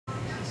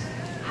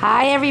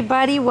Hi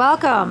everybody,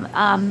 welcome.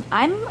 I'm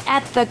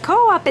at the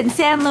co-op in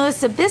San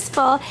Luis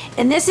Obispo,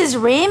 and this is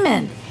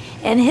Raymond.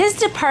 And his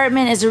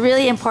department is a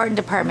really important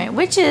department,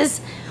 which is,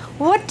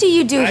 what do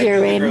you do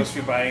here, Raymond?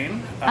 Grocery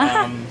buying.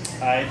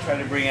 I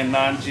try to bring in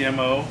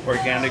non-GMO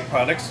organic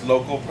products,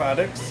 local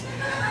products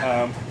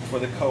for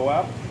the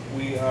co-op.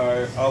 We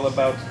are all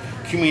about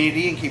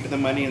community and keeping the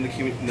money in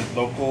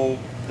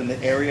the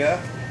area,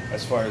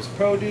 as far as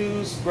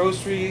produce,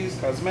 groceries,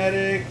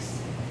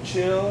 cosmetics,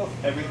 chill,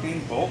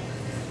 everything, bulk.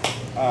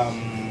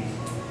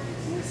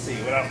 Let's see,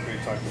 what else can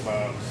we talk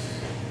about?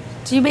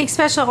 Do you make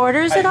special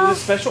orders at all? I do a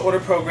special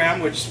order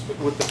program, which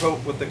with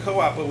the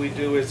co-op, what we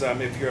do is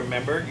if you're a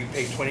member, you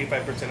pay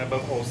 25%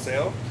 above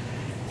wholesale.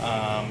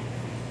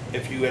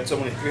 If you had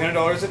someone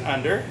 $300 and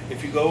under,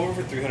 if you go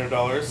over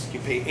 $300, you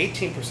pay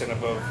 18%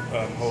 above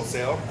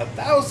wholesale.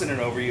 $1,000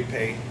 and over, you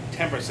pay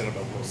 10%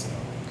 above wholesale.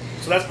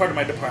 So that's part of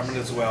my department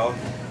as well,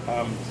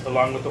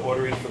 along with the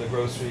ordering for the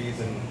groceries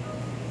and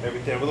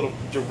everything. I have little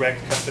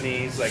direct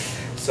companies, like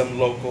some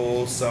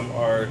local, some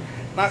are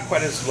not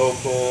quite as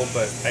local,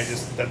 but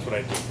that's what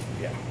I do.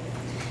 Yeah.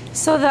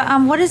 So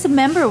what is a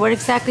member? What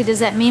exactly does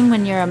that mean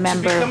when you're a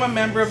member? To become a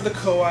member of the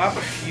co-op,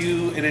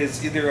 it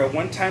is either a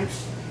one-time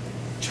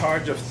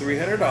charge of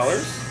 $300,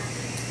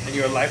 and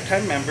you're a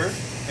lifetime member,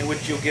 in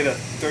which you'll get a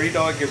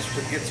 $30 gift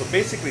certificate. So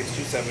basically, it's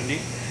 $270.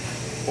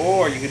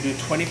 Or you can do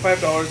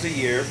 $25 a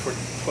year for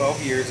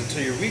 12 years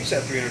until you reach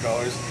that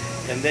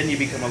 $300, and then you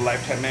become a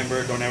lifetime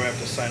member. Don't ever have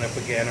to sign up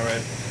again, or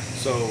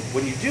so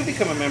when you do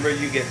become a member,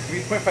 you get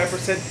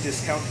 3.5%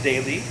 discount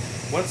daily.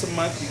 Once a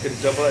month, you can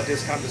double that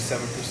discount to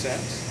 7%.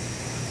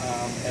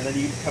 And then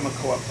you become a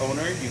co-op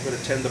owner. You could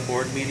attend the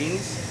board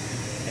meetings,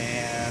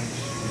 and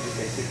you're just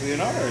basically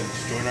an owner and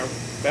just join our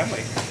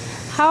family.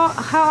 How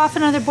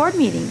often are there board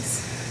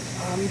meetings?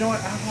 You know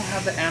what? I don't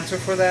have the answer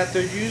for that.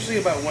 They're usually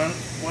about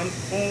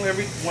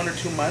every 1 or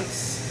 2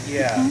 months.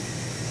 Yeah,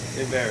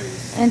 It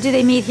varies. And do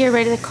they meet here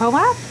right at the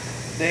co-op?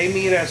 They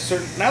meet at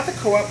not the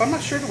co-op. I'm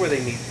not sure where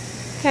they meet.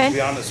 Okay. To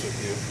be honest with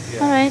you.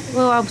 Yeah. All right.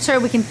 Well, I'm sure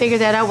we can figure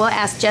that out. We'll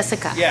ask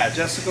Jessica. Yeah,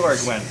 Jessica or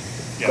Gwen.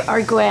 Yeah.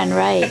 Or Gwen,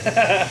 right.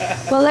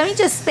 Well, let me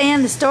just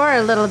span the store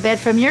a little bit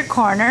from your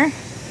corner.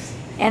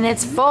 And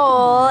it's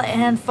full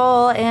and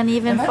full and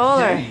even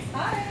fuller.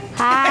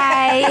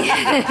 Hi.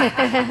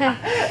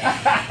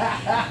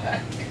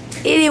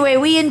 Anyway,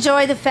 we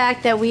enjoy the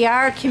fact that we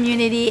are a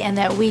community and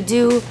that we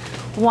do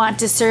want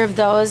to serve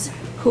those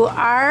who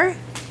are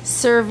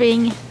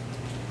serving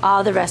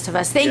all the rest of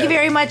us. Thank you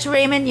very much,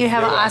 Raymond. You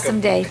have an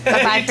awesome day.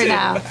 Bye-bye for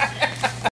now.